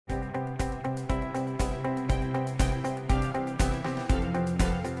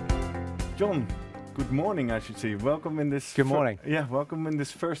John, good morning, I should say. Welcome in this. Good morning. Welcome in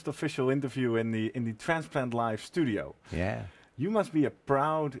this first official interview in the Transplant Live Studio. Yeah. You must be a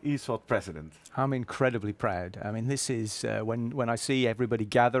proud ESOT president. I'm incredibly proud. I mean, this is when I see everybody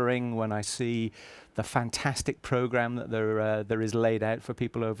gathering, when I see the fantastic program that there is laid out for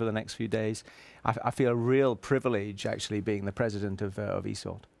people over the next few days, I feel a real privilege actually being the president of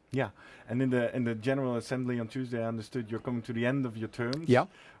ESOT. Yeah, and in the General Assembly on Tuesday, I understood you're coming to the end of your terms. Yeah.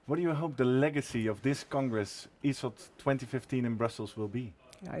 What do you hope the legacy of this Congress, ESOT 2015 in Brussels, will be?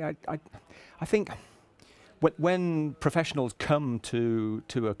 I think when professionals come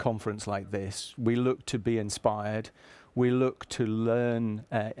to a conference like this, we look to be inspired. We look to learn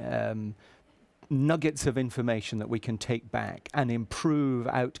nuggets of information that we can take back and improve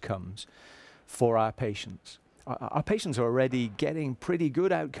outcomes for our patients. Our patients are already getting pretty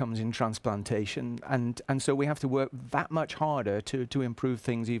good outcomes in transplantation, and so we have to work that much harder to improve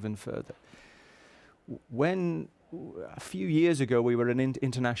things even further. When a few years ago we were at an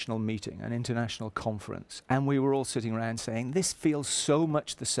international meeting, an international conference, and we were all sitting around saying, this feels so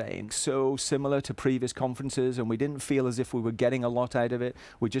much the same, so similar to previous conferences, and we didn't feel as if we were getting a lot out of it.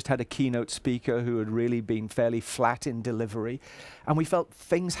 We just had a keynote speaker who had really been fairly flat in delivery, and we felt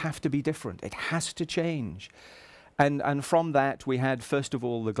things have to be different. It has to change. And from that, we had, first of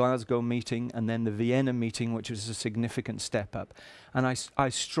all, the Glasgow meeting and then the Vienna meeting, which was a significant step up. And I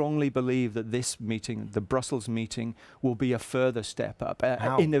strongly believe that this meeting, the Brussels meeting, will be a further step up.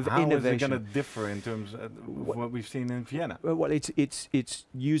 How is it going Innovation. to differ in terms of what we've seen in Vienna? Well, it's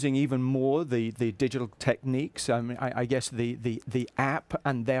using even more the digital techniques. I mean, I guess the app,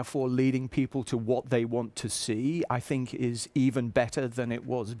 and therefore leading people to what they want to see, I think is even better than it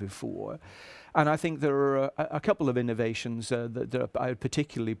was before. And I think there are a couple of innovations that I would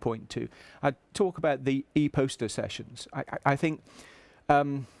particularly point to. I'd talk about the e-poster sessions. I think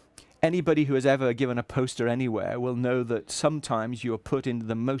anybody who has ever given a poster anywhere will know that sometimes you're put into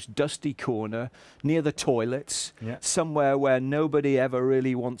the most dusty corner near the toilets, somewhere where nobody ever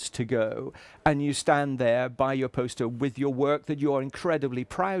really wants to go, and you stand there by your poster with your work that you're incredibly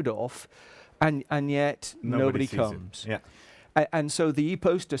proud of, and yet nobody comes. Yeah. And so the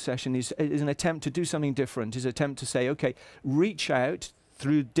e-poster session is an attempt to do something different, is an attempt to say, okay, reach out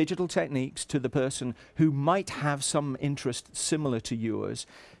through digital techniques to the person who might have some interest similar to yours,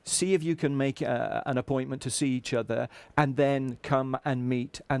 see if you can make an appointment to see each other, and then come and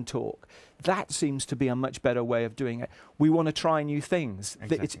meet and talk. That seems to be a much better way of doing it. We want to try new things.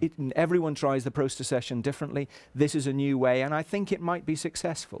 Exactly. Everyone tries the poster session differently. This is a new way, and I think it might be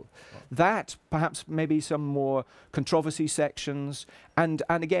successful. That, perhaps maybe some more controversy sections, and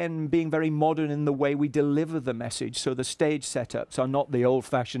again, being very modern in the way we deliver the message. So the stage setups are not the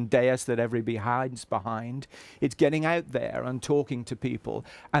old-fashioned dais that everybody hides behind. It's getting out there and talking to people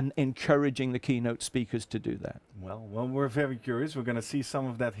and encouraging the keynote speakers to do that. Well, we're very curious. We're going to see some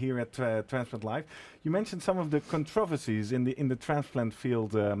of that here at Transplant Live. You mentioned some of the controversies in the transplant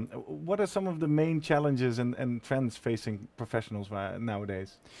field. What are some of the main challenges and trends facing professionals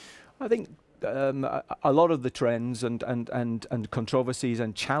nowadays? I think a lot of the trends and controversies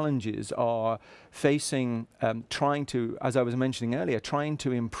and challenges are facing trying to, as I was mentioning earlier, trying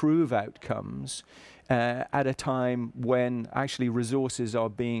to improve outcomes at a time when actually resources are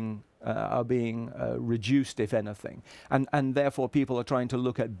being reduced, if anything, and therefore people are trying to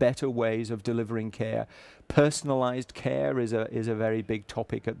look at better ways of delivering care. Personalized care is a very big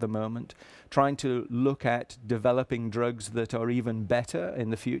topic at the moment, trying to look at developing drugs that are even better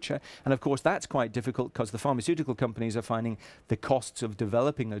in the future. And of course that's quite difficult because the pharmaceutical companies are finding the costs of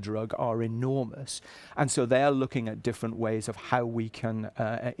developing a drug are enormous, and so they're looking at different ways of how we can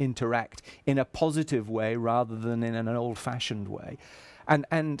interact in a positive way rather than in an old-fashioned way.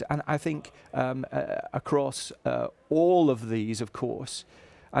 And I think across all of these, of course,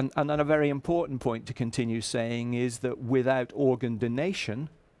 and a very important point to continue saying is that without organ donation,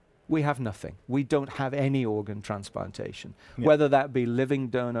 we have nothing. We don't have any organ transplantation, whether that be living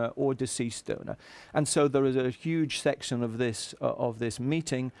donor or deceased donor. And so there is a huge section of this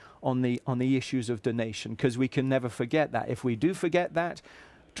meeting on the issues of donation, because we can never forget that. If we do forget that,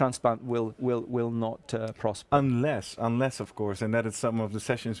 transplant will not prosper. Unless, of course, and that is some of the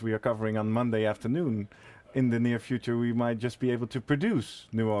sessions we are covering on Monday afternoon, in the near future we might just be able to produce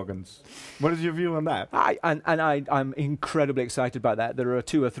new organs. What is your view on that? I'm incredibly excited about that. There are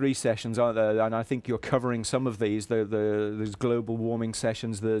 2 or 3 sessions, aren't there? And I think you're covering some of these. There's global warming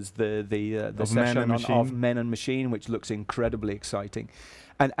sessions. There's the session of Men and Machine, which looks incredibly exciting.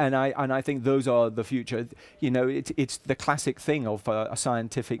 And I think those are the future. You know, it's the classic thing of a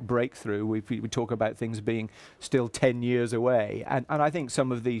scientific breakthrough. We talk about things being still 10 years away, and I think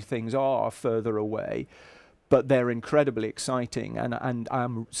some of these things are further away, but they're incredibly exciting, and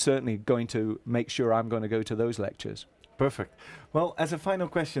I'm certainly going to make sure I'm going to go to those lectures. Perfect. Well, as a final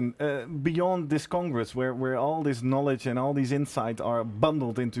question, beyond this Congress, where all this knowledge and all these insights are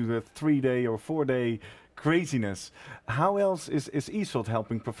bundled into the 3-day or 4-day craziness, how else is ESOT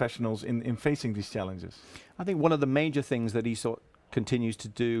helping professionals in facing these challenges? I think one of the major things that ESOT continues to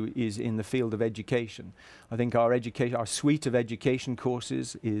do is in the field of education. I think our suite of education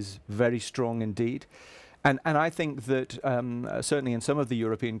courses is very strong indeed. And I think that certainly in some of the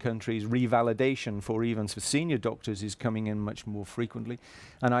European countries, revalidation for even senior doctors is coming in much more frequently.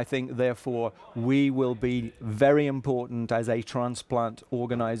 And I think, therefore, we will be very important as a transplant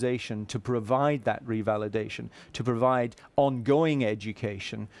organization to provide that revalidation, to provide ongoing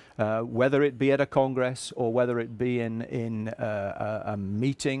education, whether it be at a congress or whether it be in a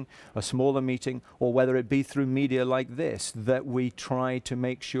meeting, a smaller meeting, or whether it be through media like this, that we try to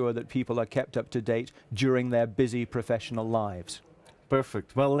make sure that people are kept up to date during their busy professional lives.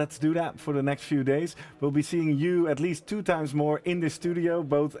 Perfect. Well, let's do that for the next few days. We'll be seeing you at least 2 times more in this studio,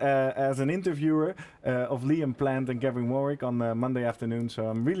 both as an interviewer of Liam Plant and Gavin Warwick on Monday afternoon. So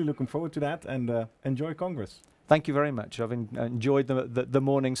I'm really looking forward to that, and enjoy Congress. Thank you very much. I've enjoyed the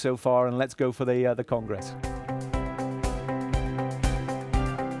morning so far, and let's go for the Congress.